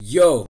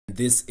Yo,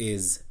 this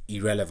is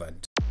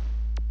Irrelevant.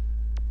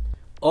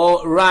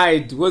 All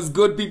right, what's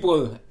good,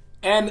 people?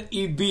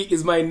 NEB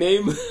is my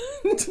name.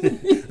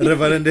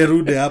 Reverend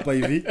Rude hapa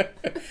hivi.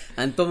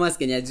 And Thomas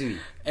Kenyajui.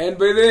 And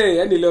by the way,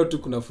 yani leo tu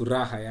kuna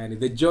furaha yani.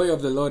 The joy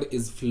of the Lord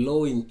is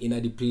flowing in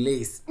a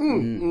place.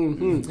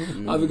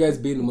 How have you guys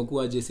been?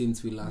 Umekuaje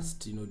since we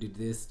last, did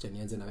this?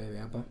 Chanianze na wewe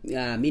hapa.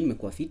 Mimi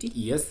nimekuwa fiti.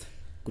 Yes.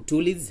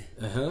 Kutuliz.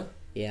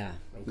 Yeah.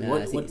 Okay.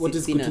 What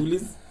is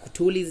kutuliz?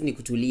 Kutuliz ni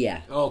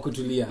kutulia. Oh,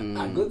 kutulia.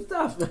 Good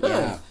stuff.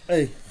 Yeah.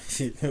 Hey,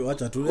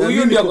 wacha tu.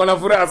 Huyu ndio akona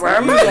furaha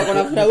sana.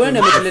 Akona furaha, wewe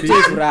ndio umetuletea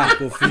furaha.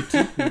 Niko fiti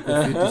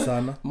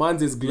sana.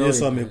 Man's is glowing.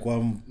 Yesu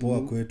amekuwa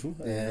mpoa kwetu.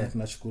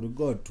 Tunashukuru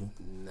God tu.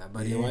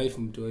 Habari ya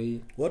wife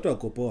mtoi. Watu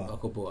wako poa.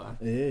 Wako poa.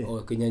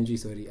 Oh, Kenyanjui,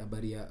 sorry.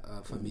 Habari ya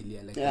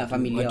familia like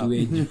familia. Watu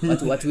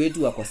wetu. watu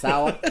wetu wako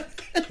sawa.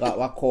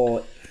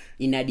 Wako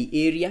in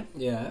the area.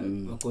 Yeah,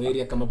 wako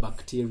area kama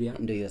bacteria.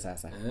 Ndio hiyo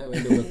sasa.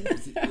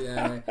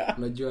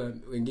 Unajua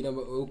wengine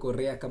huko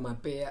rare kama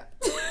pea.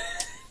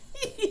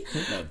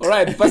 All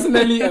right,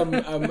 personally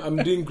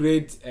I'm doing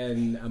great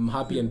and I'm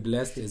happy and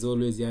blessed as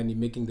always, yani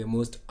making the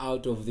most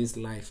out of this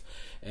life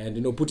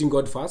and putting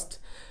God first.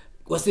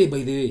 Wase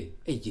by the way,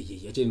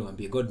 acha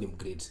niwaambie God ni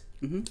great.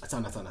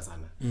 Sana.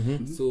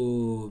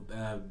 So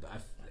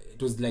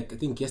it was like I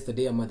think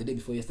yesterday or the day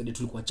before yesterday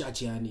tulikuwa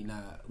church yani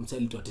na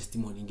msali tu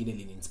testimony nyingine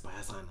ilini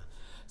inspire sana.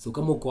 So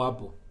kama uko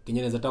hapo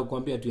Kenya naweza taka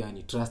kuambia tu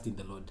yani trust in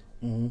the Lord.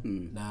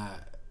 Na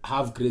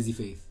have crazy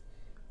faith.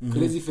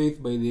 Crazy faith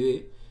by the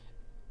way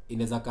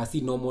inaweza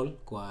kasi normal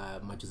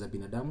kwa macho za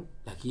binadamu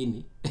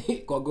lakini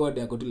kwa God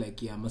yako tu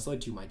like I'm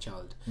sort you my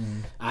child.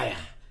 Aya.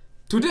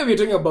 Today we're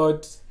talking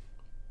about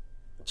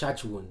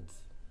church wounds.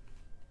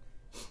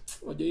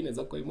 Wajua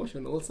inaweza kuwa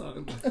emotional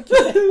sana.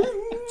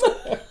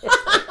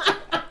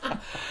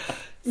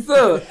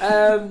 So,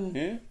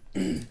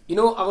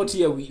 out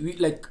here we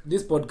like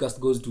this podcast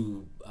goes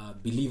to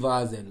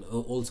believers and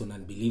also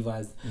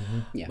non-believers.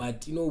 Yeah.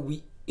 But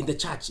we in the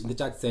church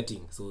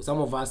setting. So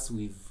some of us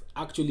we've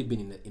actually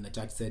been in a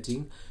church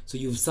setting. So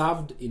you've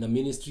served in a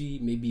ministry,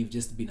 maybe you've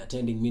just been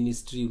attending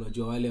ministry.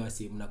 Unajua wale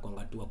wasi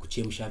mnakwanga tu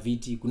kuchemsha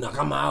viti, kuna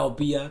kama hao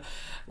pia.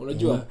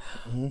 Unajua?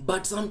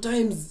 But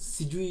sometimes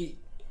sijui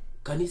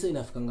kanisa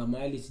inafikanga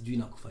mahali sijui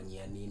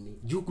inakufanyia nini.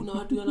 Juu kuna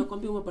watu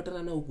wanakuambia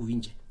umepatana nao huku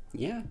nje.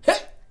 Yeah. Hey!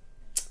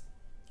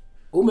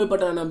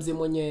 Umepatana na mzee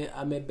mwenye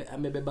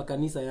amebeba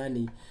kanisa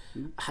yani.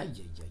 Have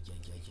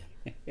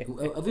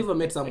you ever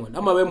met someone?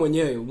 Ama wewe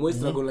mwenyewe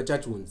umestra na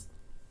church wounds.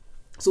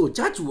 So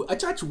a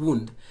church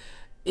wound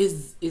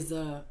is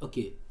a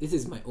okay, this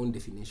is my own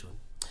definition.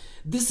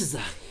 This is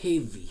a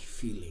heavy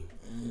feeling.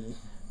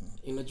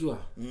 Unajua?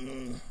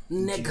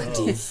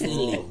 Negative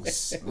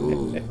feelings.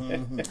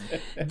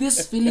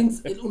 These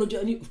feelings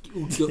unajua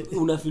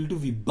una feel tu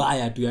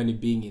vibaya tu yani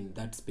being in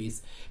that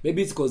space.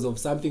 Maybe it's because of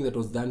something that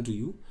was done to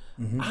you.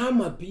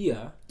 Ama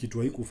pia kitu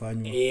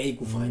haikufanywa.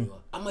 Haikufanywa.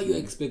 Ama your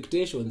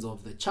expectations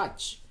of the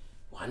church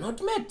were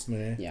not met.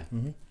 Yeah.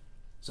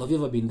 So have you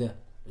ever been there?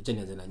 Acha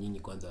nianze na nyinyi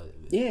kwanza.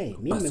 Mimi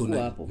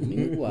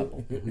nimekuwa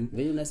hapo.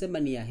 Wewe unasema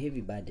ni a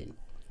heavy burden.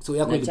 So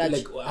yako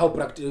like how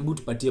practical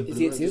good patia.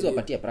 Siwezi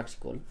wapatia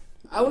practical.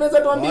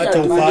 Unaweza tuambia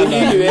Acha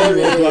ufala.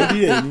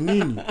 Tuambie ni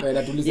nini?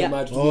 Wewe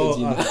tulisema tutumie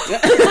jina.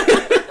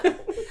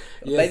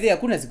 By the way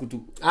hakuna siku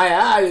tu.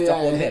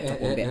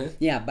 Tutakuombea.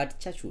 Yeah, but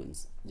church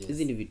wounds.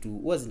 Hizi ni vitu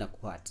huwa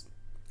zinakuhurt.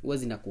 Huwa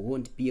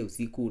zinakuhaunt pia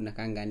usiku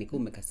unakanga niko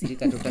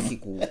umekasirika tutaki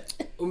ku.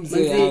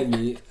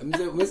 Mzee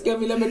umesikia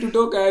vile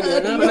ametutoka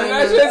yani.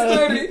 Tunangasha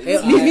story.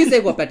 Mimi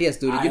sasa kupatia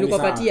story. Juu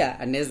nikupatia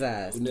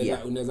anaweza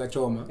sikia. Unaweza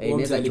choma.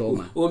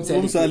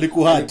 Umse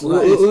alikuhat.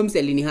 Umse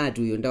alinihat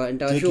huyo.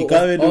 Nitawashow.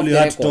 Kikawe ndio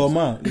ulihat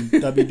Toma.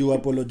 Itabidi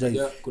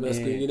apologize. Kuna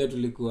siku nyingine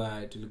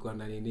tulikuwa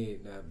na nini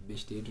na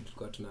best yetu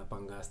tulikuwa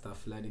tunapanga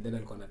stuff fulani. Then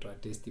alikuwa anatoa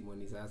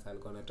testimony sasa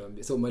alikuwa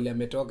anatuambia. So mali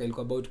ametoka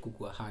ilikuwa about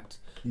kukua hurt.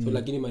 So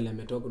lakini mali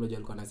ametoka unajua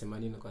alikuwa anasema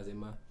nini kwa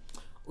sema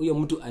huyo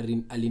mtu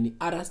alini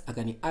aras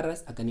akani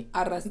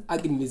aras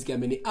akinisikia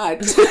ameni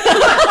art.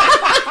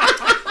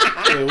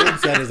 Wewe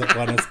msianza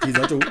kwa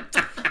nasikiza tu.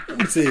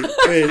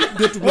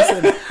 Ndio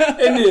tumesema.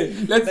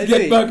 Let's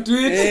get back to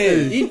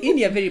it.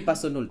 In a very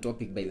personal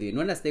topic by the way.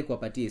 Naona stay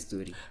kuwapatia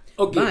story.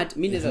 Okay. But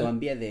mimi naweza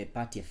kuambia the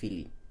part ya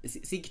feeling.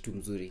 Si kitu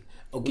mzuri.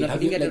 Okay.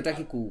 Unafikiria hata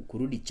utaki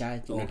kurudi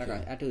church, unataka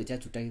hata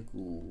church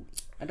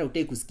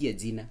utaki kusikia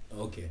jina.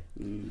 Okay.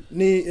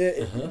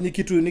 Ni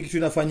kitu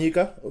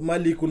inafanyika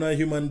mali kuna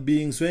human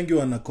beings wengi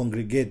wana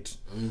congregate.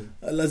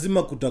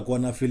 Lazima kutakuwa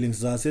na feelings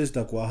za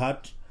zitakuwa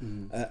hurt.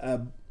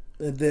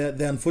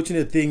 The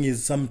unfortunate thing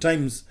is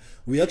sometimes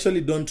we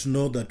actually don't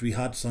know that we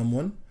hurt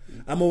someone.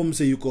 Ama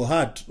umse yuko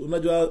hurt.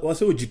 Unajua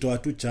wase ujitoa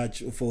tu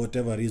church for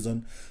whatever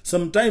reason.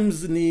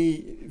 Sometimes ni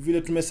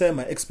vile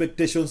tumesema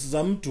expectations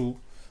za mtu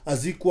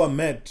hazikuwa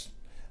met.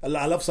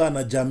 Alafu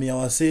sana jamii ya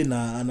wase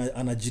na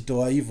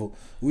anajitoa hivyo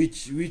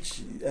which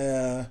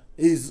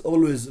is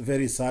always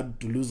very sad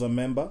to lose a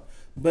member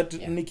but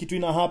ni kitu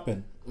ina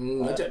happen.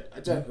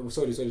 Acha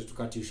sorry to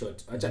cut you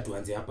short. Acha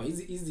tuanze hapa.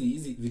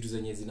 Hizi vitu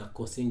zenye zina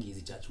causing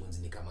hizi church wounds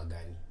ni kama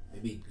gani?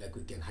 maybe like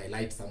we can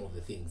highlight some of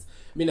the things.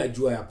 Mimi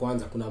najua ya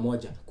kwanza kuna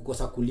moja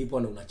kukosa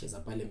kulipwa na unacheza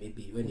pale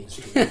maybe wewe ni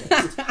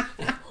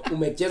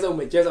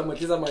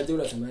umecheza manzi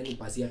unasema ni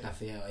pasi hata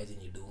fair hawezi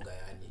nidunga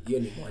yani. Hiyo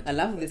ni moja.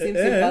 Alafu the same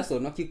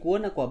person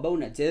wakikuona kwa bao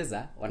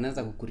unacheza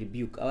wanaanza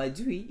kukurebuke.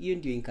 Hawajui hiyo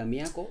ndio income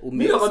yako.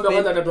 Mimi nakwambia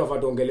kwanza tatu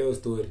afatongeleo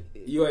story.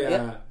 Hiyo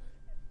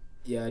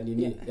ya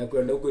nini ya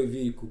kwenda huko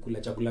hivi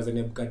kukula chakula za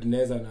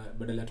Nebukadnezar na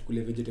badala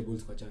tukule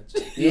vegetables kwa church.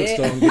 Hiyo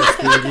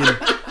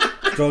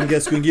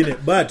tutaongea siku nyingine.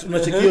 But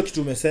unachekio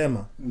kitu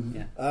umesema.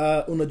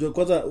 Unajua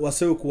kwanza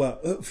waseu kwa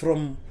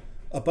from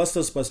a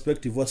pastor's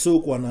perspective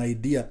waseu kwa na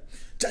idea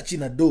church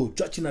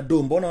na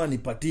do mbona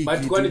wanipatii kitu.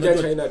 But kwani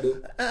church haina do?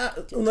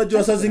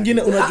 Unajua saa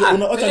zingine unaacha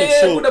ni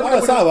show.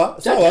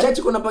 Sawa.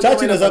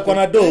 Church inaweza kuwa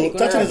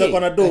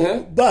na do,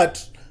 but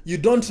you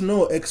don't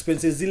know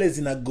expenses zile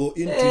zina go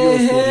into your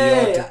story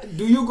yote.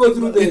 Do you go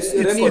through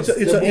the records?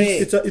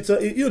 It's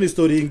hiyo ni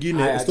story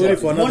nyingine, story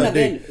for another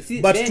day.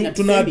 But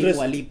tuna address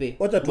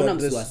what to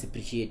address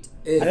appreciate.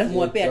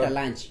 Muwape hata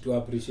lunch to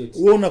appreciate.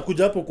 Wewe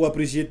unakuja hapo ku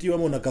appreciate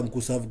wewe unakam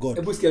ku serve God.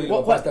 Hebu sikia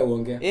vile pastor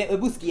uongea.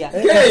 Hebu sikia.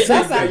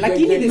 Sasa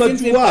lakini the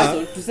same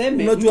person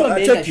tuseme unajua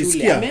acha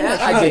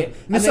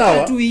ni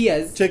sawa 2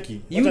 years.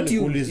 Cheki.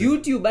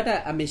 YouTube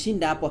hata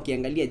ameshinda hapo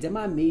akiangalia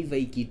jamaa ameiva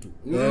hii kitu.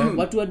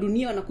 Watu wa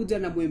dunia wanakuja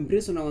na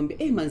embrace na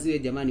waambia manzi wewe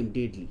jamani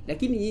mdeadly,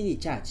 lakini nyinyi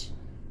church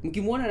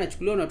mkimuona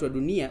anachukuliwa na watu wa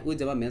dunia huyo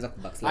jamaa ameanza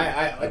kubackslide.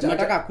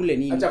 Nataka akule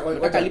nini?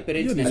 Nataka lipe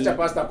rent nini? Acha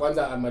pastor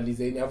kwanza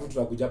amalize ini afu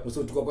tutakuja hapo.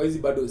 So tuko kwa hizi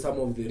bado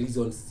some of the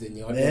reasons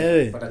zenye watu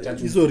wanapata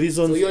church. Hizo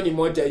reasons. So hiyo ni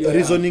moja hiyo.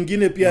 Reason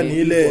nyingine pia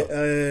ni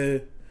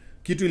ile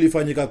kitu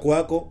ilifanyika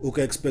kwako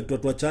ukaexpect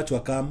watu wa church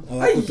wakam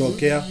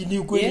hawakutokea. Ni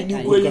kweli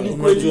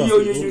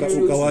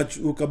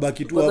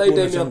ukabaki tu hapo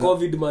unashangaa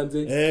COVID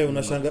manze.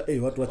 Unashangaa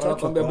watu wa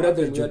church wako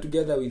brother we are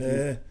together with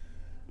you.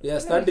 We are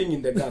standing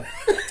in the gap.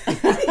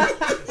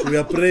 We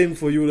are praying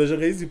for you.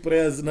 Unashangaa hizi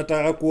prayers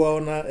nataka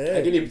kuwaona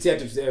lakini pia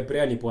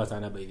prayer ni poa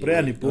sana by the way.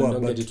 Prayer ni poa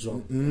but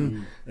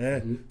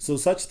so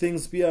such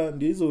things pia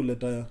ndio hizo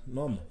huleta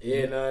normal.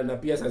 Na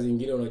pia saa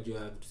zingine unajua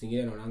vitu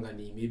zingine naonanga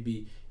ni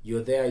maybe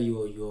you're there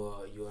you're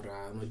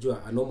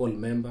unajua a normal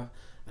member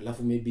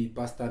alafu maybe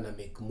pastor na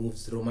make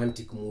moves,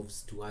 romantic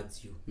moves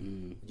towards you.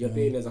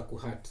 Pia inaweza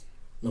kuhurt.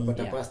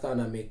 Unapata pastor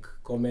na make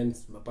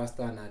comments,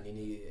 pastor na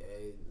nini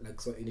like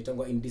so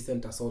initangwa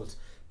indecent assault.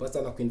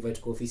 Pastor na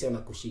kuinvite kwa ofisi na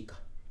kushika.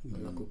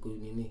 Na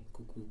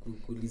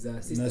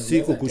kuuliza sister. Na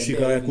siku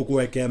kushika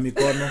kukuwekea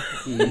mikono.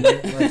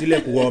 Na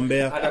zile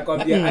kuombea.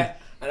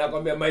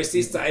 Anakwambia my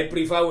sister I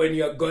prefer when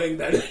you are going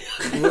that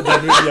than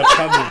when you are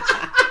coming.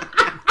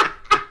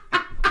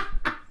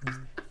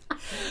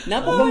 Na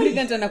hapo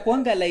congregant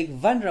anakuanga like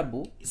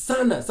vulnerable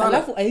sana.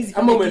 Alafu aizi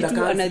kama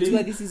kitu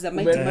anajua this is a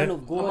mighty man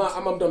of God.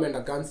 Ama mtu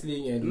ameenda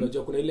counseling and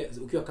unajua kuna ile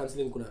ukiwa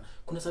counseling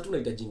kuna saa tu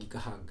unahitajingi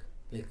hug.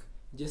 Like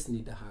just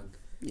need a hug.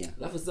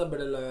 Alafu sasa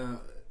badala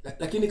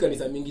lakini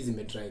kanisa mingi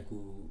zimetry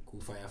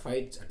ku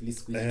firefight at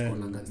least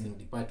kuna counseling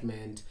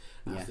department.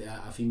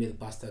 A female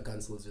pastor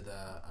counsels with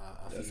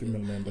a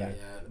female member.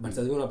 But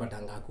sasa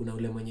unapatanga kuna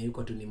ule mwenye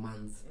yuko tu ni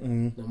manzi.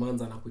 Na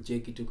manzi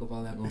anakucheki tu kwa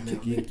pale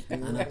akomea.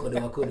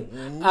 Anakodoa.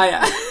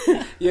 Haya.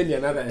 Hiyo ni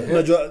another.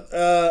 Unajua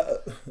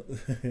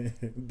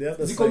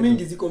ziko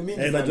mingi.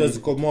 Unajua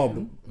ziko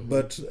mob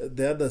but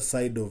the other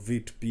side of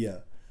it pia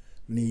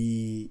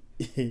ni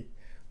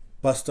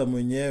pastor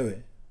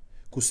mwenyewe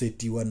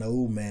kusetiwa na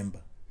huyu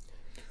member.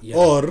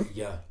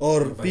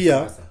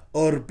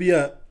 Or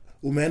pia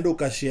umeenda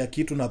ukashare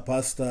kitu na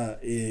pastor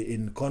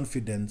in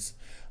confidence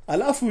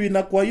alafu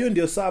inakuwa hiyo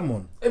ndio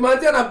sermon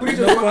manzi ana preach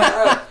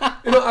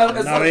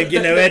na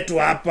wengine wetu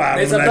hapa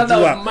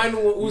unajua man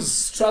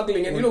who's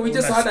struggling and we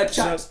just had a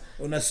chat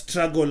una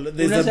struggle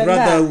there's a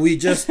brother we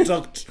just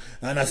talked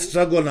ana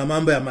struggle na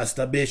mambo ya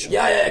masturbation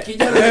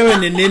kijana wewe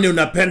ni nini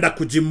unapenda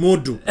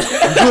kujimudu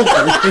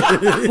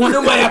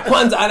huduma ya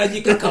kwanza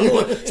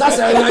anajikakamua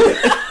sasa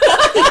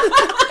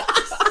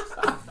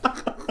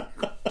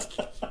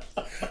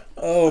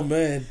oh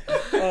man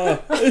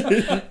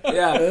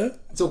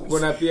so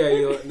kuna pia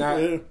hiyo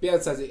na pia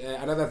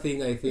another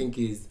thing I think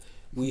is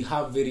we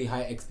have very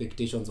high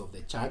expectations of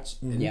the church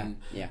and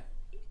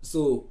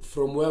so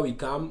from where we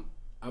come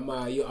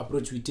ama your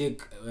approach we take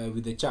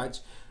with the church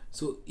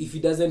so if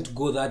it doesn't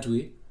go that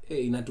way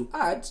inatu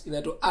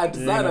add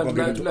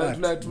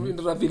sana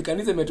tunafeel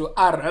kanisa imetu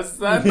aras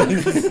sana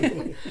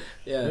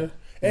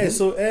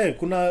so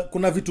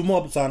kuna vitu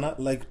mob sana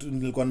like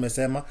nilikuwa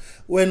nimesema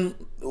when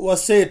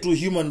was say to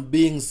human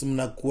beings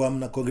mna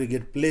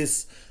congregate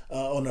place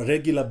on a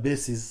regular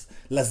basis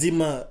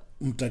lazima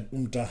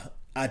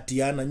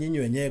mtaatiana nyinyi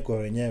wenyewe kwa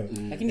wenyewe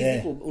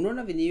lakini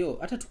unaona venye hiyo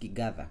hata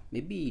tukigather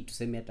maybe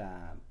tuseme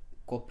hata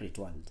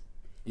corporate world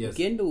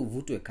ukienda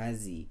uvutwe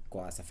kazi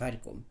kwa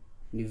Safaricom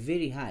ni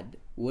very hard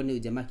uone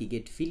jamaa ki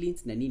get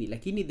feelings na nini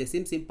lakini the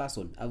same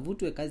person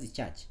avutwe kazi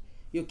church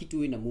hiyo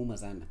kitu inamuuma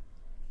sana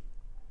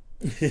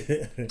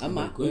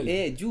ama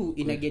juu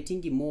ina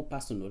getting more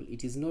personal.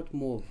 It is not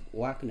more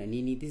work na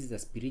nini, this is a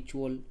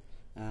spiritual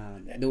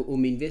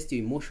umeinvest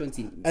your emotions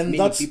in and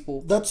many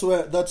people.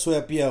 That's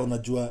where pia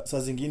unajua saa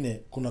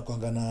zingine kuna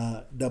kwanga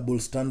na double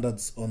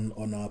standards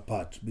on our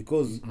part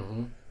because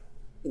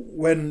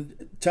when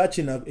church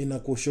in a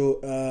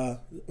kushow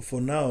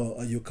for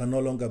now you can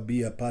no longer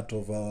be a part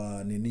of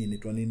our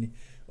nini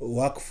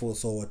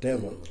workforce or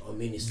whatever or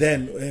ministry.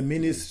 Then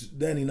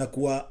then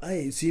inakuwa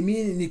si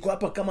mimi niko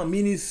hapa kama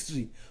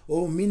ministry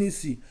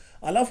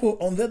alafu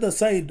on the other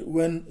side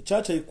when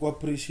church I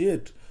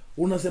appreciate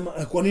unasema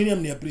kwa nini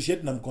amni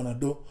appreciate na mkona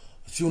do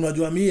si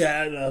unajua mimi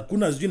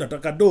hakuna sijui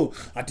nataka do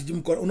ati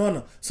mkona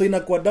unaona so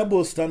inakuwa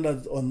double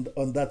standards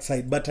on that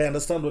side but I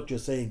understand what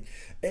you're saying.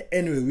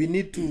 Anyway we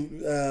need to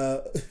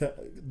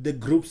the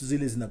groups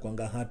zile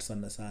zinakuanga hard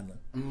sana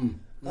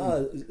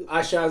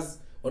Ushers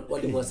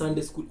walimu wa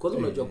Sunday school kwanza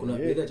unajua kuna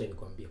bidhaa cha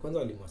nikwambia kwanza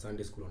walimu wa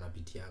Sunday school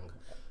wanapitianga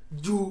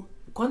juu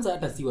kwanza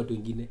hata si watu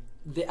wengine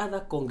the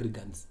other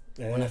congregants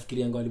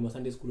wanafikirianga walimu wa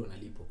Sunday school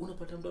wanalipo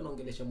unapata mtu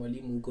anaongelesha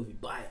mwalimu huko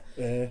vibaya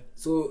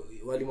so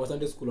walimu wa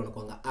Sunday school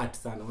wanakuanga art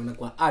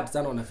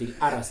sana wanafeel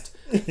harassed.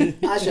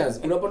 Ushers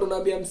unapata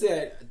unaambia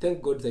msee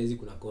thank God saizi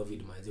kuna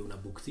covid maze una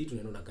book seat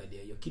unaenda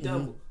unakalia hiyo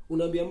kitambo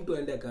unaambia mtu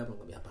aende akaapa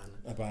ngambia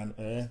hapana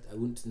I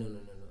won't no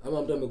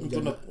ama mtu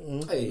amekuja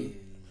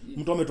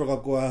mtu ametoka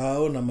kwa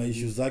hao na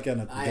maishu zake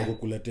anakuja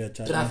kukuletea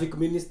traffic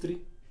ministry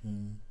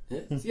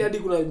si hadi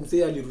kuna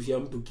msee alirushia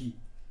mtu ki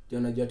ndio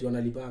anajua ati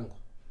wanalipanga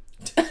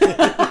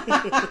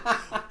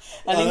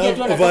Aliingia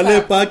tu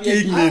vale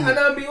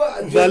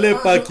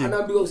parking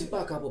anaambiwa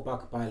usipaka hapo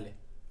park pale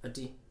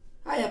ati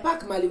haya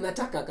park mali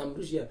unataka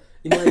akamrushia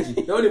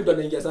imagine yao ni mtu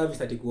anaingia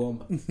service ati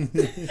kuomba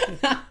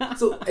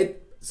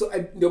so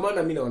ndio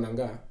maana mimi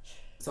naonanga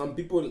some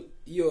people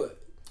hiyo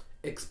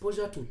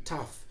exposure to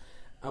tough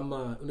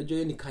ama unajua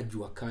hiyo ni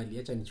kajua kali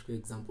acha nichukue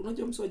example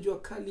unajua msojua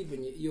kali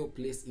venye hiyo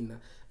place ina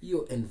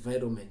hiyo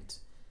environment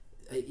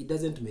it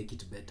doesn't make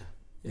it better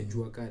ya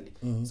jua kali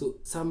so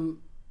some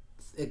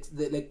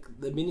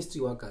the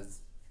ministry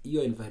workers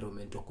hiyo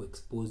environment wako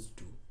exposed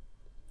to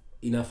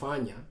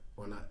inafanya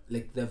wana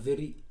like they're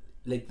very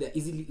like they're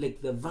easily like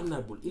they're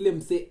vulnerable ile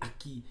mse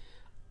aki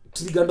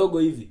trigger ndogo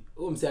hivi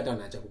huyo mse hata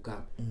anaacha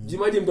kukaa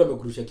jimaji mtu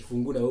amekurusha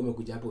kifungu na wewe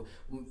umekuja hapo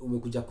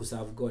umekuja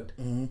kuserve God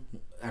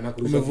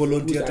anakurusha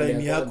umevolunteer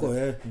time yako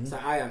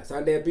haya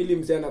Sunday ya pili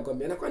mse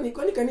anakuambia na kwani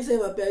kanisa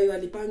iwapea hiyo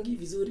alipangi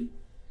vizuri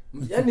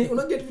yani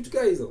unaget vitu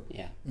kama hizo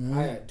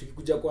haya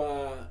tukikuja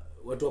kwa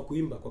watu wa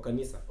kuimba kwa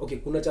kanisa okay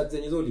kuna church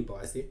zenye zo lipa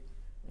wasi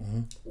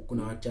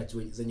kuna church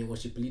zenye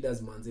worship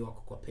leaders manze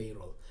wako kwa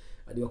payroll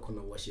hadi wako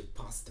na worship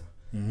pastor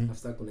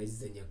after kuna hizi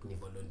zenye ni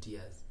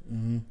volunteers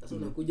sasa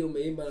unakuja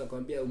umeimba na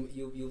kwambia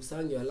you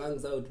sang your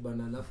lungs out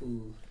bana alafu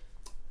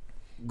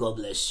God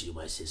bless you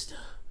my sister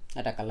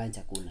hata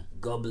kalanja kuna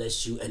God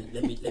bless you and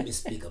let me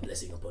speak a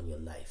blessing upon your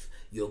life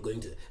you're going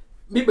to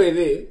me by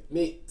the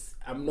way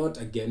I'm not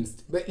against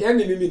but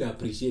yani mimi na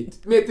appreciate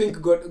me think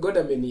God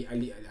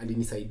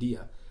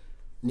alinisaidia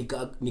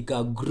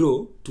nika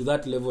grow to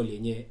that level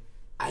yenye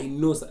I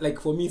know like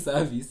for me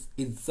service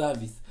is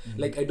service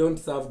like I don't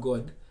serve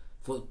God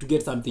to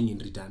get something in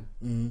return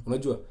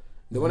unajua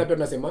ndio maana pia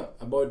tunasema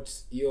about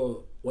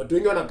hiyo watu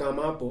wengi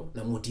wanakama hapo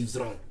na motives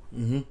wrong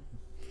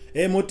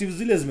motives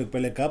zile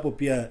zimekupeleka hapo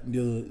pia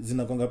ndio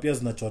zinakonga pia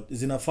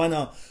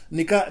zinafanya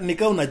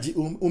nika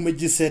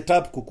umejiset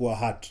up kukua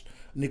hard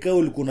nika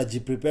ulikuwa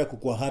unajiprepare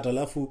kukua hard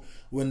alafu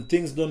when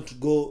things don't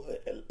go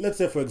let's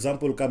say for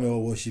example kama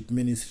worship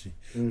ministry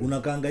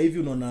unakaanga hivi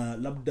unaona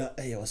labda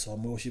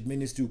wasoma worship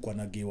ministry uko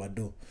na gewa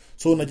do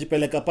so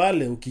unajipeleka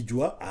pale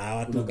ukijua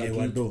watu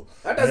gewa do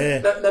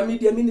hata na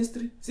media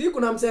ministry si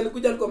kuna msee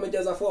alikuja alikuwa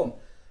amejaza form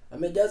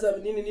amejaza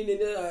nini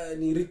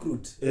ni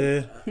recruit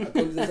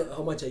akauliza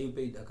how much are you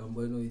paid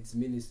akamwambia no it's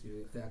ministry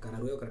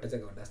akararua karatasi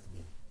kwa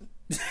dustbin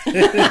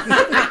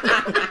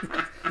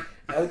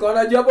alikuwa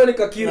anajua hapo ni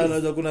kakiri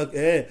anajua kuna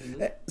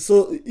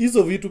so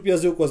hizo vitu pia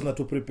zio kwa zina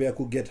to prepare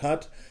to get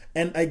hurt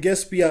and I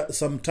guess pia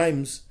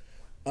sometimes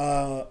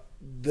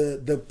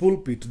the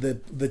pulpit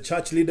the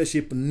church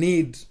leadership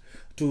need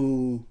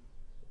to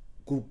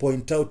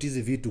point out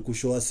hizi vitu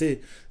kushow say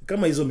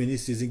kama hizo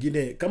ministries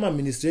zingine kama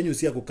ministry yenu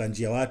si ya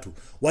kukanjia watu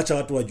wacha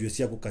watu wajue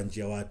si ya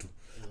kukanjia watu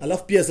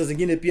alafu pia saa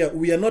zingine pia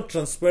we are not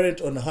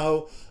transparent on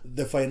how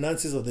the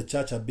finances of the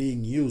church are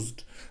being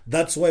used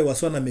that's why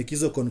waswana make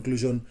hizo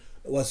conclusion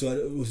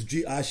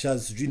usijui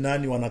ushers sijui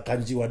nani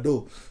wanakanjiwa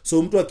do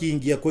so mtu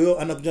akiingia kwa hiyo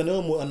anakuja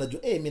nayo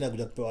anajua mimi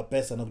nakuja kupewa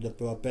pesa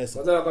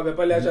kwanza nakwambia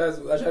pale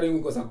ashari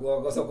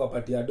mkosa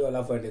kupatia do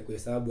alafu aende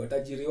kuhesabu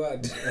atajiriwa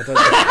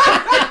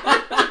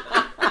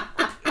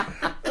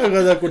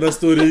kuna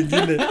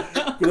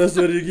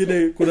story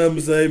nyingine kuna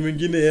mzee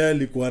mwingine yeye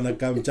alikuwa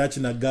anakaa mchachi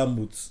na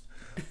gumboots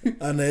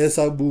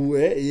anahesabu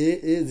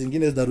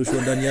zingine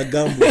zinarushwa ndani ya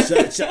gumboots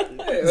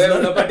wewe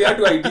unapatia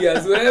watu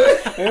ideas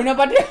wewe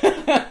unapatia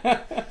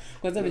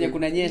kwanza venye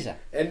kunanyesha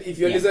and if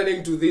you're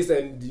listening to this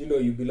and you know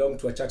you belong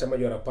to a church ama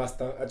you're a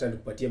pastor acha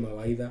nikupatie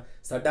mawaidha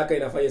sadaka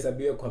inafaa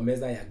hesabiwe kwa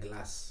meza ya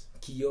glass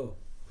kioo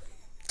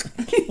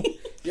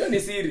hiyo ni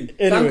siri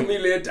thank me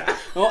later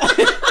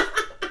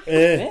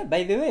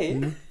by the way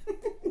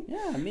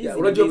amazing, yeah,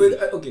 unajua amazing.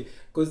 okay,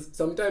 because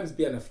sometimes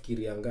pia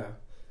nafikirianga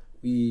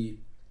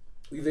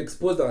we've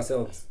exposed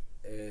ourselves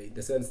in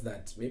the sense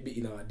that maybe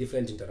in our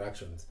different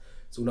interactions,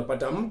 so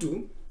unapata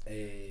mtu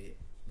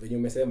venye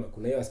umesema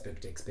kuna hiyo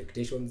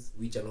expectations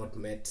which are not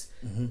met.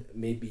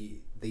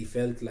 Maybe they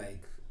felt like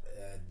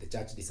the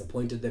church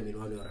disappointed them in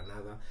one or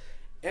another,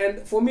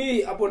 and for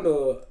me hapo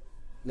ndo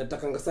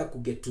natakanga sasa ku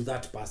get to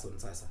that person.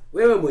 Sasa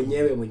wewe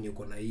mwenyewe mwenye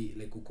uko na hii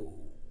like uko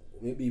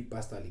maybe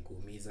pastor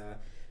alikuumiza,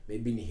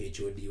 maybe ni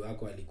HOD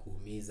wako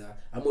alikuumiza,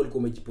 ama ulikuwa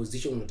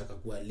umejiposition unataka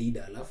kuwa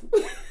leader, alafu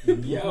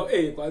yao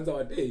kwanza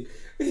watu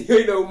hiyo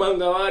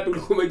inaumanga watu,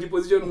 ulikuwa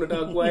umejiposition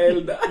unataka kuwa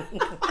elder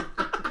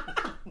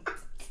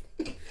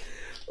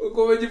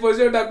uko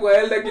umejiposition unataka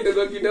kuwa elder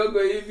kidogo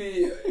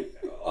hivi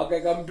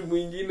wakaka mtu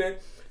mwingine,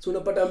 so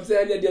unapata mzee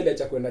hadi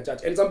aliacha kwenda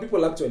church, and some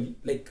people actually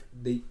like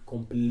they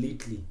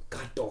completely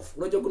cut off.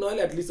 Unajua kuna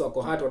wale at least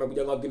wako hata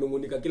wanakuja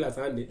wakinungunika kila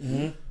Sunday.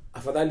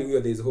 Afadhali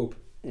huyo there is hope.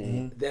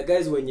 There are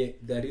guys when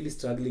they are really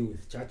struggling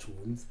with church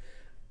wounds,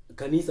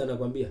 kanisa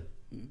anakuambia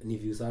ni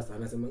view sasa,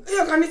 anasema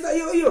hiyo kanisa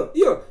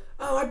hiyo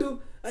watu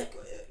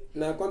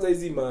na kwanza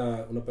hizi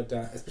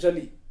unapata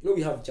especially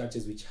we have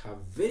churches which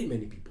have very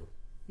many people.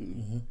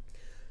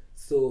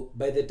 So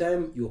by the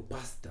time your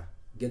pastor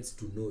gets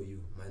to know you,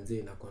 manze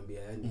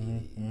inakwambia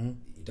yani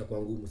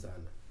itakuwa ngumu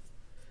sana.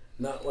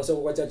 Na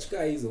wasoko kwa church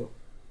kaa hizo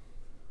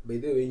by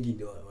the way wengi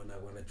ndio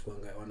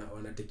wanachukuanga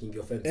wana taking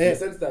offense in the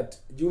sense that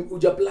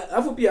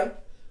alafu pia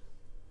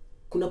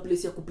kuna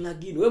place ya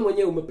kuplug in. Wewe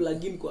mwenyewe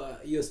umeplug in kwa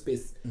hiyo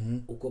space.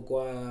 Uko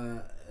kwa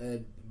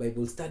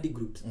Bible study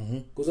groups.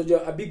 Because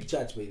you're a big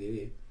church by the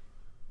way.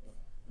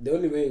 The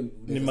only way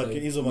ni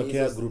hizo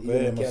makea group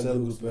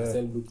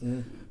cell group.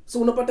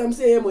 So unapata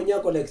msee yeye mwenyewe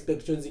ako na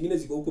expectations zingine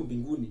ziko huko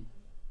mbinguni.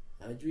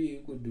 Ajui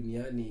huko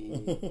duniani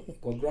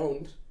kwa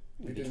ground.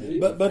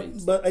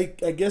 But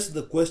I guess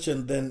the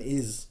question then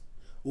is,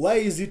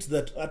 why is it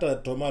that hata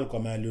Tomal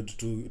kwa allude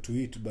to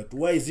it, but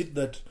why is it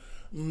that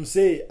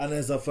msee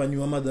anaweza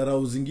fanywa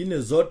madharau zingine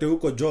zote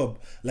huko job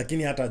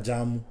lakini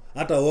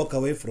hata walk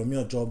away from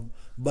your job,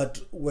 but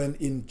when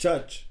in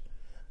church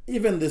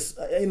even this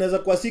inaweza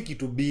kuwa si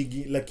kitu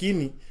bigi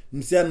lakini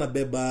msee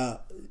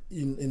anabeba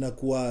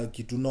inakuwa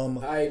kitu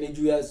noma. Ni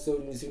juu ya so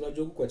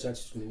unajua kwa church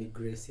ni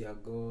grace ya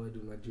God,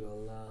 unajua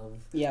love.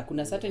 Yeah,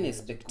 kuna certain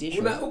expectation.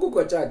 Kuna huko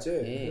kwa church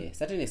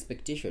certain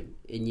expectation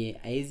yenye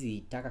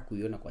haizi taka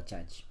kuiona kwa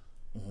church.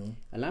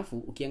 Alafu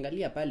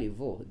ukiangalia pale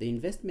hivyo the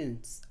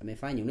investments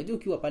amefanya, unajua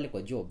ukiwa pale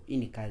kwa job hii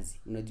ni kazi,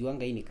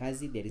 unajuanga hii ni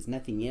kazi, there is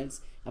nothing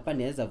else hapa.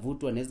 Naweza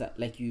vutu, anaweza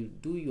like you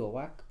do your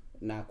work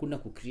na hakuna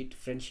ku create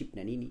friendship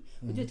na nini.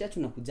 Unajua church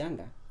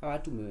unakujanga hawa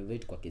watu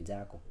umewait kwa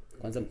kijako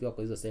kwanza mkiwa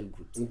kwa hizo cell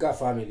groups, nikaa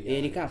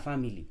family nikaa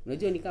family.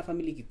 Unajua nikaa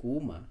family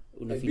kikuuma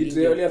unafeel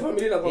ile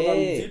family na kwa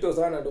mzito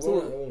sana ndio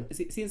so,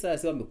 since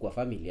sasa wamekuwa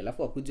family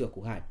alafu wakuje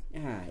kuhurt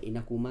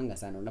inakuumanga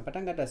sana.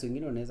 Unapatanga hata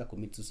wengine wanaweza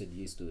commit suicide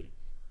hiyo story.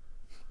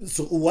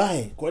 So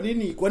why?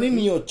 Kwa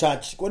nini hiyo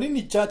church? Kwa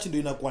nini church ndio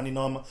inakuwa ni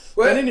noma?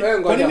 Kwa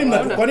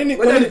nini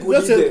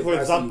for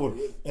example,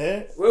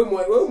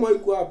 wewe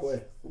mwaiko hapo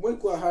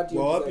umekuwa hati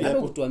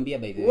hapo kutuambia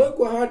by the way.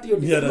 Umekuwa hati hiyo.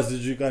 Mimi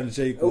anasijui kani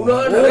shaiko.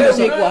 Unaona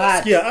shaiko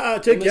hati. Sikia,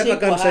 check hata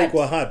kani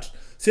shaiko hati.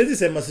 Siwezi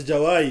sema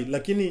sijawahi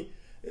lakini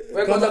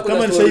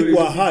kama ni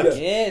shaiko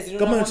hati.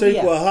 Kama ni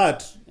shaiko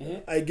hati,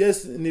 I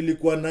guess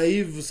nilikuwa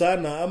naive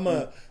sana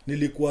ama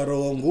nilikuwa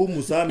roho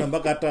ngumu sana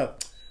mpaka hata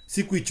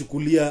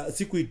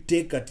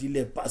sikuiteka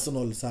ile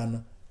personal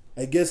sana.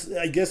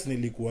 I guess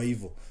nilikuwa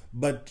hivyo,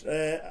 but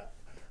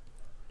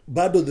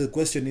bado the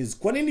question is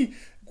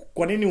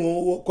kwa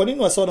nini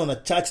wasona na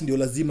church ndio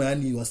lazima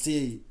yani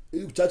wasee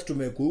church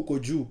tumekuwa huko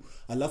juu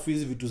alafu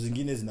hizi vitu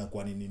zingine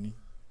zinakuwa ni nini?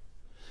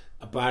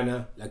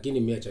 Hapana, lakini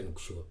mimi acha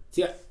nikushow.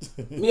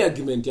 Mimi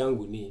argument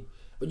yangu ni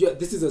unajua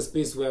this is a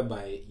space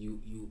whereby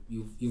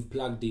you've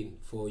plugged in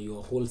for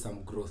your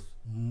wholesome growth.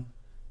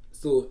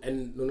 So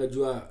and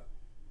unajua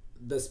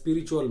the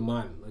spiritual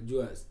man,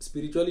 unajua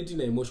spirituality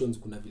na emotions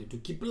kuna vile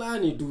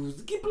tukiplani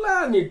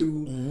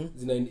tu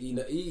zina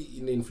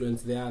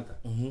influence the other.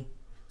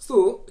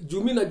 So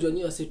jumi na jua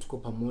nyinyi tuko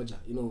pamoja,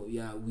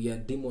 we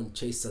are demon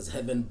chasers,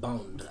 heaven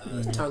bound,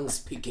 tongue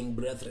speaking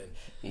brethren.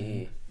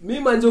 Mimi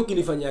manzo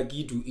ukinifanyia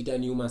kitu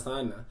itaniuma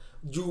sana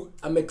juu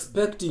I'm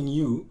expecting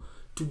you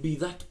to be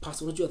that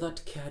person, unajua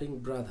that caring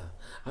brother.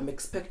 I'm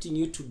expecting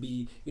you to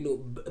be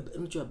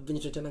unajua venye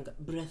tunatanga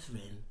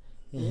brethren.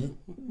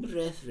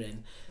 Brethren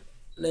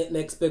na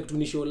expect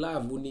unishow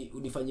love,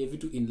 unifanyie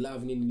vitu in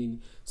love nini.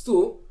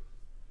 So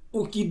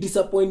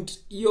ukidisappoint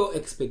hiyo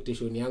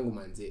expectation yangu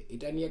manze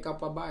itanieka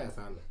pabaya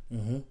sana.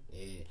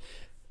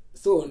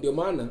 So ndio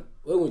maana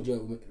wewe unajua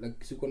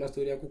like siko na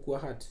story ya kukua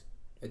heart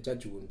a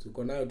church wounds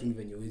uko nayo tu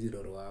venye hizi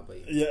roro hapa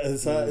hivi.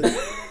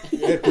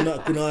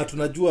 Kuna watu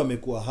najua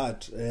wamekuwa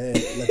heart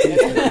lakini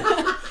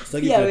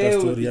sitaki kupata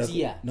story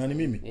yako. Nani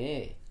mimi?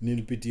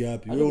 Nilipitia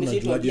wapi? Wewe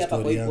unajua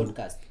story yangu.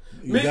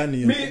 Mimi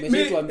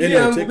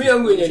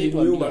yangu yenye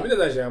iliniuma. Mimi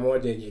naweza share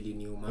moja yenye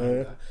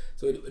iliniuma.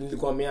 So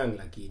nilikuwa young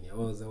lakini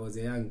I was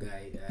a young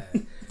guy.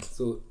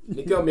 So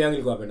nikiwa myang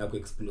nilikuwa napenda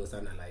kuexplore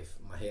sana life,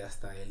 my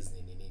hairstyles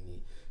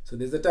nini. So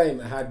there's a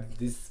time I had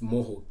this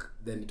mohawk,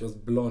 then it was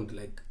blonde,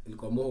 like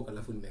ilikuwa mohawk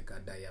alafu nimeka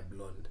dye ya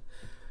blonde.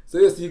 So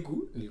hiyo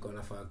siku nilikuwa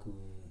nafaa ku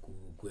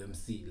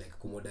MC, like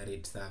ku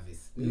moderate service.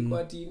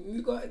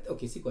 Nilikuwa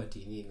okay, sikuwa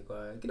ati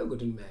nilikuwa kidogo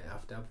tu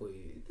after hapo,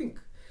 I think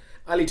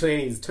early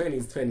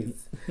 20s.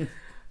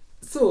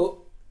 So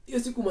hiyo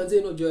siku manze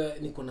unajua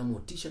niko na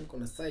motisha, niko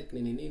na psych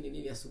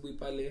nini asubuhi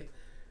pale.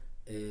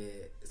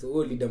 So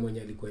huyo leader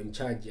mwenye alikuwa in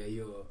charge ya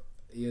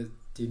hiyo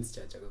teens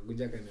church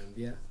akakuja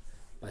akaniambia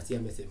basi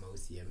amesema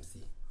UCMC.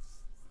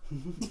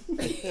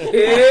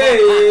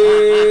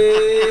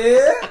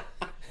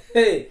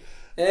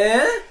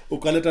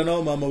 Ukaleta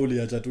nao mama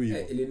uliacha tu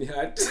hiyo. Ilini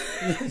hurt.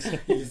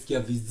 Ilisikia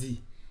vizi.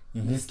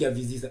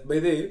 By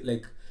the way,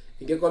 like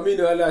ingekuwa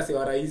mimi wala wase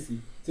wa rais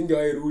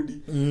singewairudi.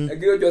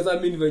 Lakini unajua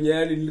sasa mimi venye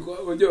yani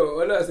nilikuwa unajua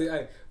wala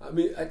wase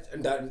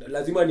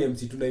lazima ni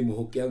MC tu na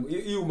imohoki yangu.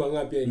 Hii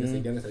umanga pia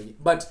inasaidia sana.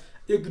 But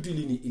hiyo kitu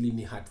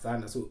ilini hurt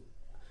sana. So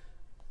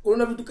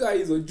unaona vitu kama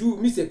hizo juu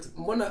mimi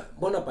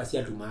mbona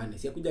pasia tu maana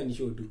si akuja ni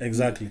show tu.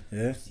 Exactly.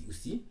 Yeah.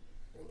 Usi.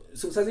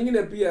 So saa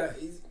zingine pia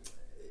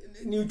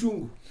ni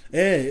uchungu.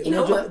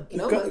 Unajua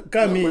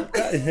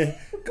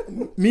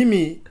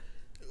mimi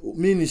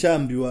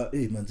nishaambiwa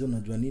manze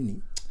unajua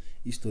nini?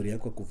 Historia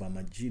yako kuvaa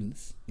ma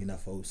jeans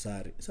inafaa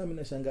usare. Sasa mimi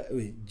nashangaa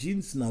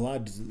jeans na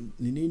words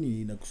ni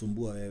nini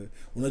inakusumbua wewe?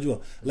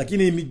 Unajua?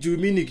 Lakini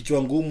mimi ni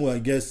kichwa ngumu I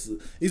guess.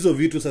 Hizo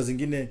vitu saa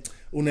zingine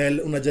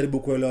unajaribu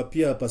kuelewa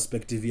pia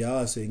perspective ya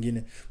watu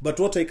wengine. But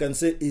what I can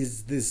say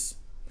is this.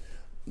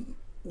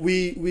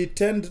 We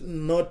tend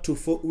not to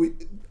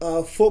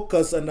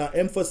focus and our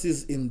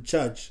emphasis in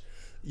church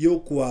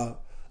yokwa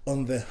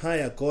on the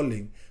higher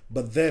calling,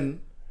 but then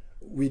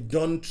we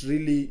don't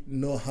really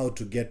know how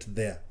to get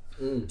there.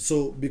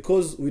 So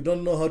because we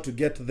don't know how to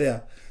get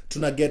there,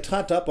 tuna get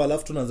hurt hapa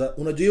alafu tunaanza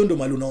unajua hiyo ndio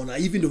mali unaona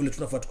hivi ndio vile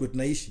tunafaa tukue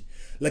tunaishi,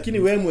 lakini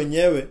wewe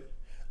mwenyewe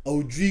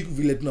haujui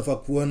vile tunafaa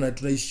kuona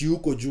tunaishi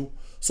huko juu.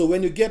 So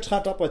when you get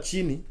hurt hapa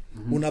chini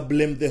una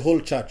blame the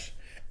whole church.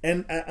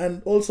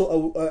 And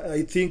also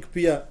I think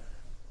pia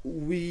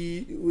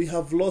we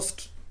have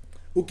lost.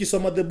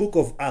 Ukisoma the book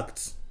of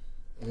Acts,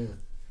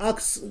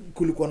 Acts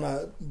kulikuwa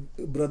na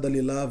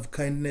brotherly love,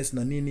 kindness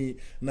na nini,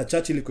 na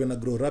church ilikuwa na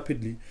grow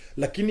rapidly,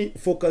 lakini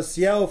focus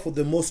yao for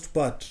the most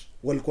part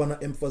walikuwa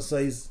na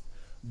emphasize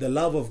the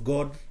love of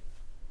God.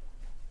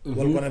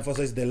 Walikuwa na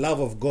emphasize the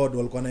love of God,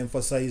 walikuwa na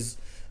emphasize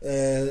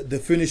the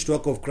finished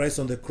work of Christ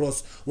on the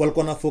cross.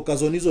 Walikuwa na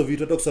focus on hizo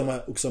vitu.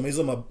 Hata ukisoma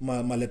hizo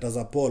maleta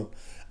za Paul,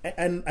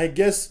 and I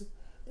guess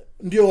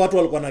ndio watu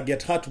walikuwa na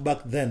get hurt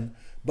back then,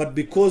 but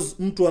because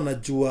mtu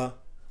anajua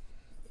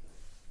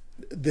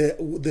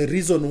the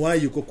reason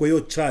why yuko kwa hiyo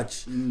church,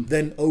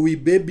 then we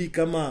baby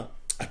kama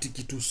ati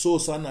kitu so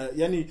sana,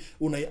 yani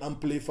una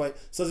amplify.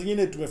 Sasa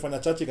zingine tumefanya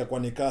church ikakuwa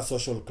ni ka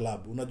social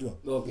club, unajua.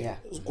 Okay.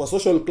 Kwa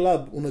social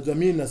club unajua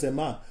mimi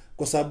nasema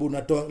kwa sababu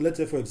natoa, let's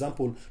say for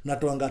example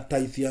natoanga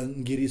tithe ya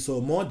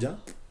ngiriso moja,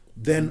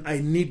 then I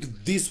need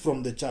this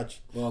from the church.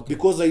 Okay.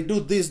 Because I do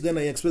this, then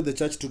I expect the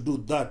church to do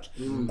that.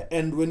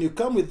 And when you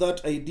come with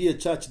that idea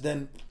church,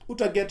 then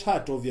uta get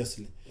hurt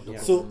obviously.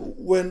 Yeah. So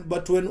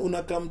when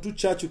una come to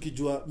church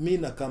ukijua mimi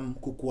na come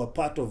kukuwa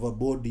part of a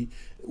body,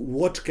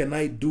 what can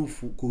I do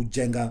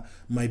kujenga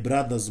my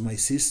brothers, my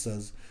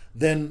sisters,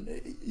 then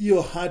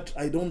your heart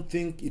I don't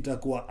think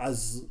itakuwa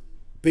as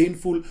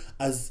painful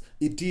as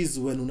it is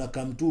when una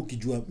come to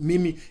ukijua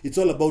mimi, it's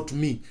all about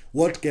me,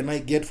 what can I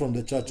get from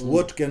the church,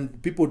 what can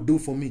people do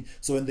for me.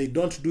 So when they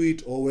don't do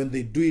it, or when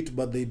they do it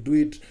but they do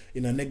it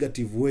in a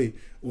negative way,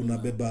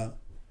 unabeba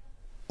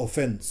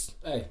offense.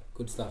 Hey,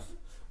 good stuff.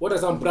 What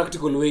are some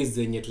practical ways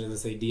zenye tunaweza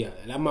saidia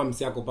ama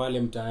msiako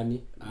pale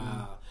mtaani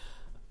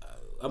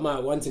ama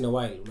once in a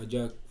while,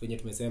 unajua venye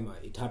tumesema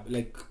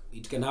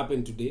it can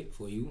happen today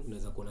for you,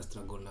 unaweza kuwa na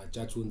struggle na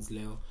church wounds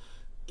leo,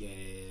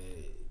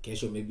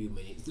 kesho maybe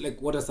like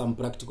what are some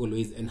practical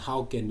ways and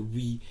how can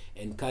we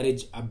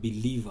encourage a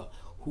believer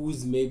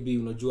who's maybe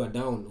unajua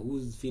down,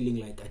 who's feeling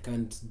like I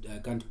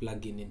can't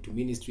plug into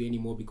ministry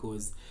anymore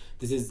because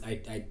this is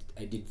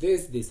I did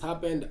this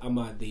happened,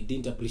 ama they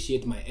didn't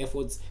appreciate my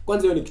efforts.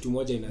 Kwanza hiyo ni kitu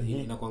moja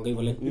inakuanga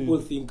hivyo, like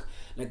people think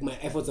like my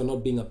efforts are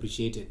not being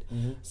appreciated.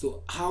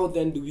 So how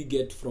then do we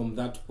get from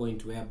that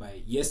point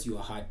whereby yes you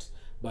are hurt,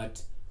 but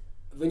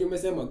when you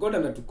umesema God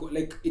anatuko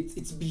like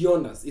it's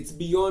beyond us, it's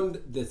beyond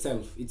the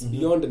self, it's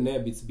beyond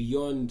Neb, it's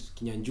beyond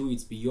Kinyanju,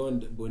 it's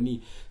beyond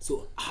Boni.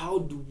 So how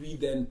do we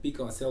then pick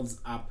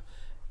ourselves up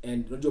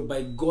and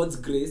by God's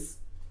grace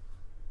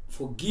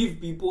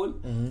forgive people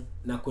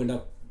na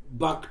kwenda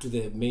back to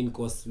the main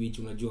course which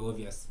unajua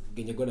obvious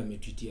genye God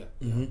ametuitia.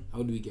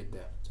 How do we get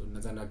there? So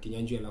nazana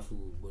Kinyanju alafu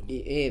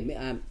Boni.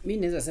 Mimi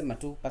naweza sema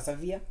tu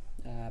persevere,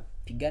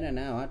 pigana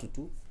na watu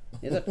tu.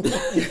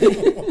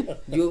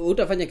 Ndio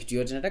utafanya kitu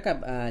yote.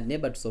 Nataka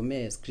neighbor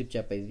tusomee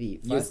scripture hapa hivi.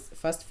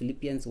 First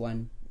Philippians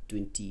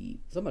 1:20.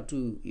 Soma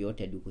tu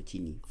yote hadi huko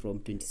chini from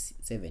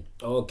 27.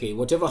 Okay,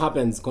 whatever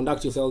happens,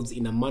 conduct yourselves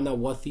in a manner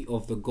worthy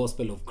of the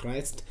gospel of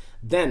Christ.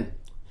 Then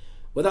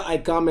Whether I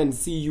come and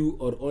see you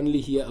or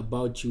only hear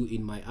about you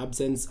in my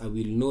absence, I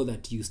will know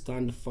that you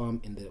stand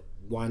firm in the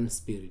one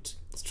spirit,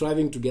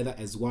 striving together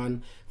as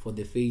one for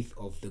the faith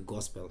of the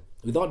gospel,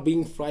 without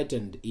being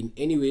frightened in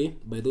any way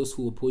by those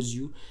who oppose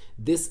you.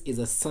 This is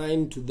a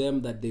sign to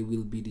them that they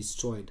will be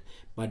destroyed,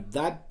 but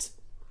that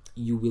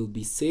you will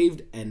be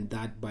saved, and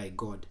that by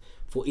God.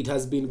 For it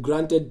has been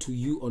granted to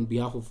you on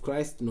behalf of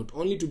Christ not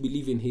only to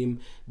believe in him,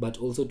 but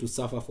also to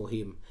suffer for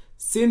him.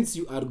 Since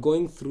you are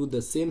going through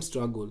the same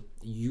struggle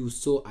you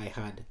saw I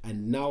had,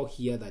 and now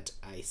hear that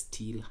I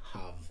still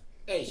have.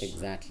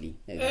 Exactly.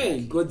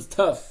 Hey, good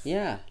stuff.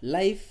 Yeah,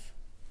 life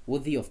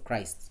worthy of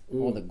Christ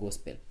or the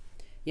gospel.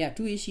 Yeah,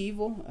 tuishi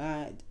hivyo,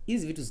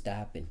 hizi vitu zita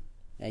happen.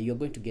 You're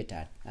going to get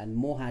hurt, and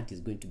more hurt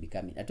is going to be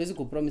coming. Hatuwezi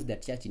kupromise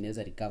that church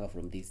inaweza recover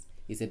from this.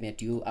 Iseme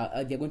at you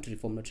they're going to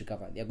reform, not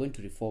recover. They're going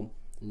to reform.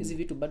 Hizi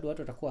vitu bado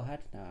watu watakuwa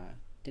hurt, na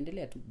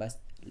tendelea tu, but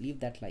live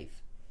that life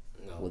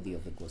worthy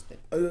of the gospel.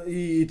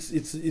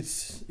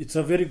 It's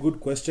a very good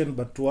question,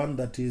 but one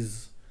that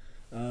is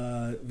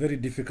very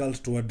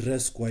difficult to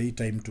address kwa hii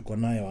time tuko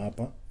nayo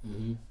hapa.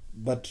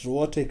 But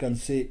what I can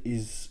say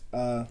is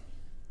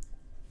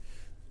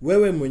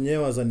wewe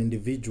mwenyewe as an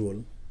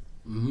individual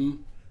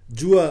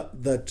jua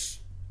that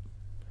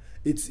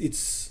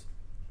it's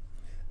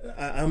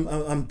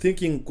I'm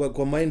thinking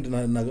kwa mind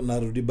na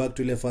rudi back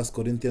to ile 1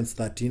 Corinthians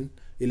 13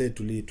 ile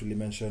tuli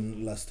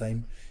mention last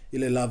time,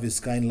 ile love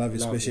is kind, love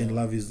is patient,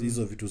 love is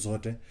hizo vitu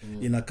zote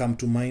ina come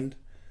to mind.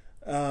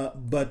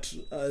 But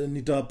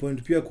nita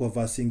point pia kwa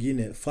verse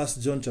ingine, 1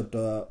 John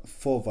chapter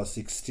 4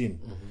 verse 16.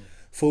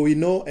 For we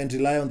know and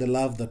rely on the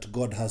love that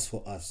God has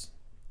for us.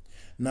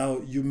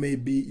 Now you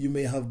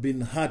may have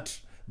been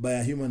hurt by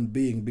a human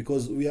being,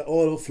 because we are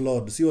all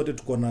flawed. Si wote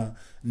tuko na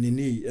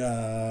nini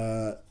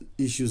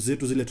issues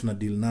zetu zile tuna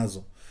deal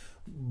nazo.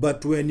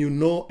 But when you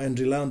know and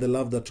rely on the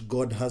love that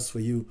God has for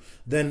you,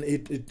 then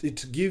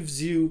it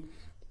gives you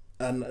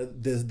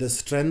the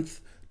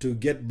strength to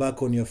get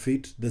back on your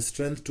feet, the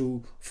strength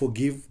to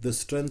forgive, the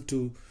strength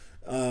to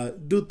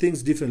do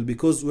things differently.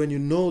 Because when you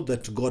know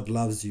that God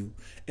loves you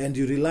and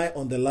you rely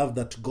on the love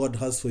that God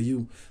has for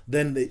you,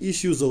 then the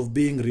issues of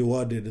being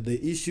rewarded,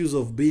 the issues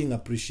of being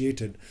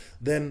appreciated,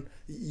 then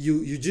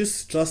you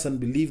just trust and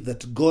believe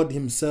that God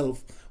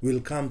himself will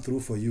come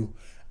through for you.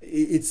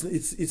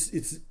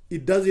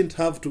 It doesn't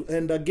have to.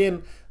 And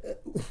again,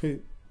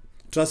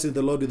 trust in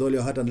the Lord with all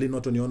your heart and lean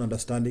not on your own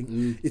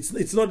understanding.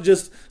 It's not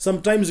just,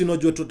 sometimes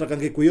unajua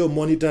tutakange kwa hiyo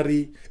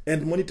monetary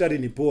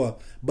ni poor,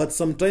 but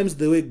sometimes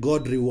the way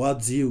God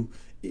rewards you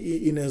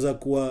inaweza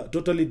kuwa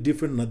totally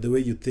different than the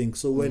way you think.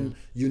 So when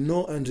you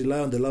know and rely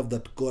on the love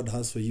that God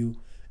has for you,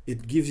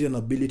 it gives you an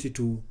ability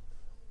to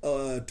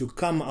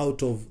come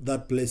out of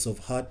that place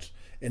of hurt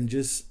and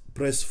just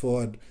press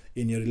forward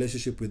in your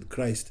relationship with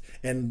Christ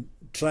and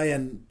try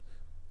and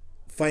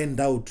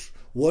find out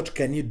what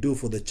can you do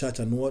for the church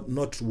and what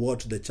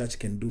the church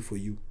can do for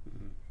you.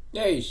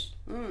 Yes.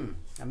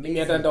 Mimi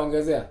hata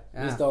nitaongezea.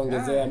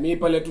 Nitaongezea. Mimi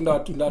pale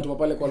tunatuma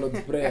pale kwa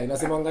Lord's Prayer.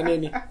 Inasemanga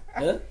nini?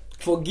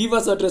 Forgive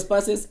us our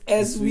trespasses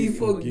as we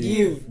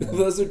forgive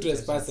those who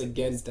trespass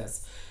against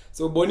us.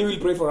 So Bonnie will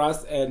pray for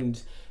us,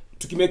 and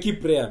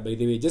tukimeki prayer, by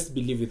the way, just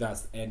believe with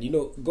us. And you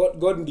know,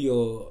 God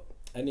ndio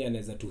ani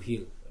anaweza to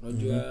heal.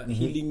 Unajua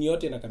healing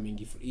yote na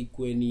kamingi,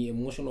 ikuwe ni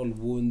emotional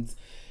wounds,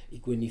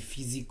 ikuwe ni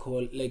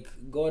physical, like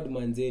God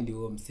manze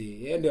ndio mse,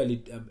 yeye ndio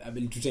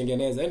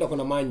alitutengeneza, ndio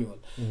kuna manual.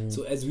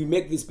 So as we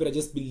make this prayer,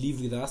 just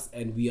believe with us,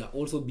 and we are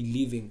also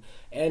believing.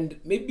 And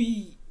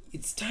maybe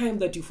it's time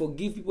that you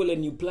forgive people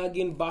and you plug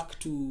in back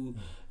to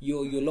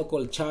your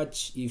local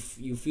church. If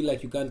you feel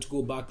like you can't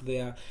go back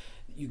there,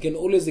 you can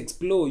always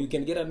explore. You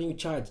can get a new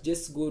church.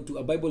 Just go to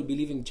a Bible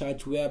believing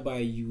church whereby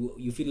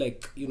you feel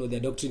like, you know,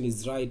 their doctrine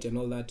is right and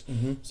all that.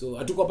 So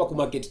hatuko hapa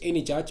kumarket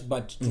any church,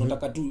 but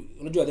tunataka tu,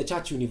 unajua, the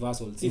church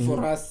universal. See,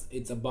 for us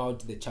it's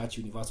about the church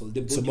universal,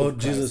 the body. It's about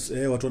Jesus.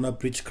 Watu wana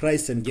preach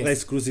Christ and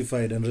Christ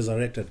crucified and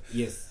resurrected.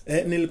 Yes.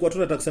 Nilikuwa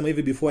tunataka kusema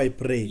hivi before I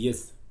pray.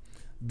 Yes.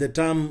 The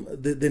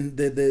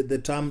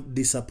term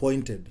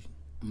disappointed.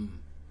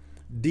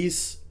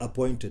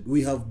 Disappointed.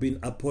 We have been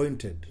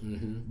appointed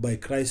by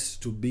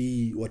Christ to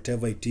be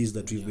whatever it is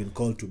that we've been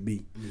called to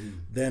be.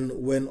 Then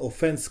when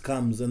offense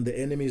comes and the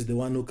enemy is the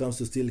one who comes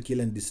to steal, kill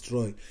and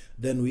destroy,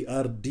 then we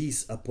are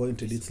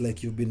disappointed. It's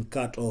like you've been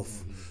cut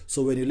off.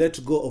 So when you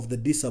let go of the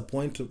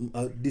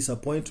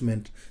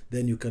disappointment,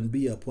 then you can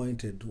be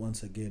appointed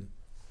once again.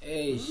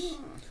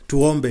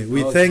 Tuombe.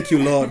 We thank you,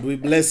 Lord. We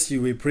bless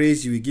you. We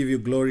praise you. We give you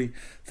glory.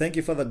 Thank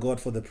you, Father God,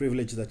 for the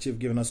privilege that you've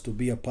given us to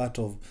be a part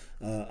of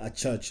a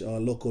church, our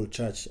local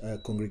church,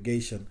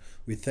 congregation.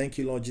 We thank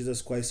you, Lord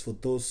Jesus Christ,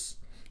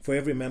 for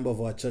every member of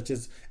our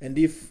churches. And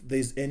if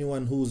there's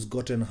anyone who's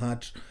gotten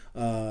hurt,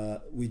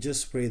 we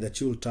just pray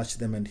that you'll touch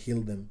them and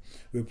heal them.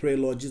 We pray,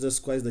 Lord Jesus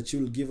Christ, that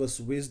you'll give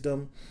us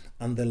wisdom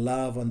and the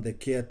love and the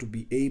care to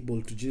be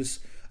able to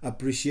just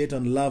appreciate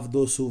and love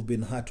those who've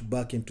been hurt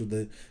back into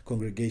the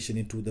congregation,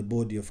 into the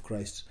body of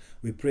Christ.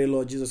 We pray,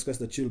 Lord Jesus Christ,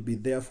 that you'll be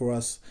there for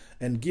us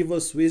and give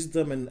us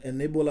wisdom and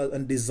enable us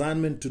and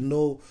discernment to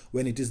know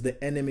when it is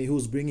the enemy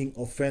who's bringing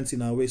offense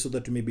in our way, so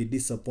that we may be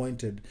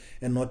disappointed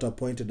and not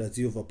appointed as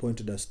you've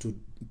appointed us to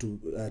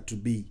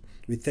be.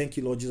 We thank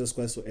you, Lord Jesus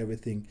Christ, for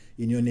everything.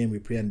 In your name we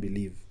pray and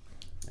believe.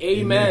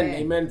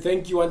 Amen.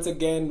 Thank you once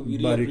again. We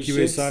really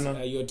appreciate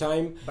your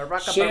time.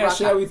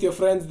 Share with your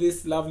friends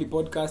this lovely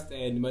podcast,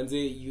 and manze,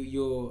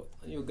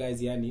 you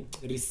guys yani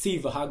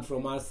receive a hug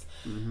from us.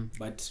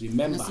 But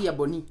remember,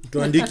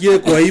 tuandikie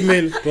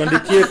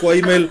kwa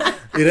email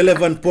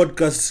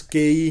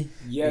irrelevantpodcastke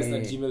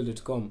at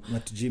gmail.com.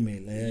 At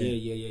Gmail.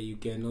 Yeah. You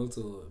can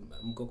also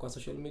mko kwa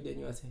social media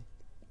nyuase.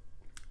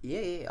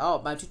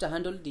 Oh, my Twitter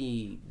handle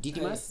the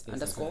Didimas _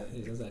 That's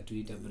a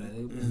Twitter, brother.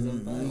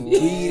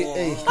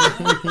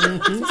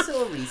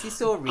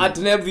 Sorry. At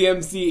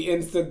NebVMC,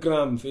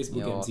 Instagram,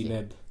 Facebook, MC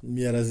Neb.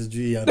 Mira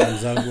sijui ya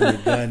zangu ni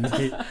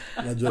gani.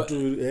 Najua tu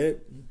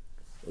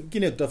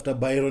kile kutafuta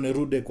Byron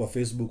Rude kwa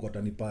Facebook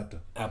watanipata.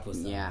 Hapo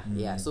sawa.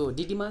 Yeah. So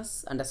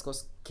Didimas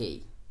 _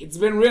 K. It's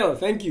been real.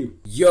 Thank you.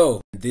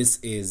 Yo, this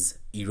is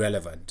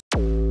Irrelevant.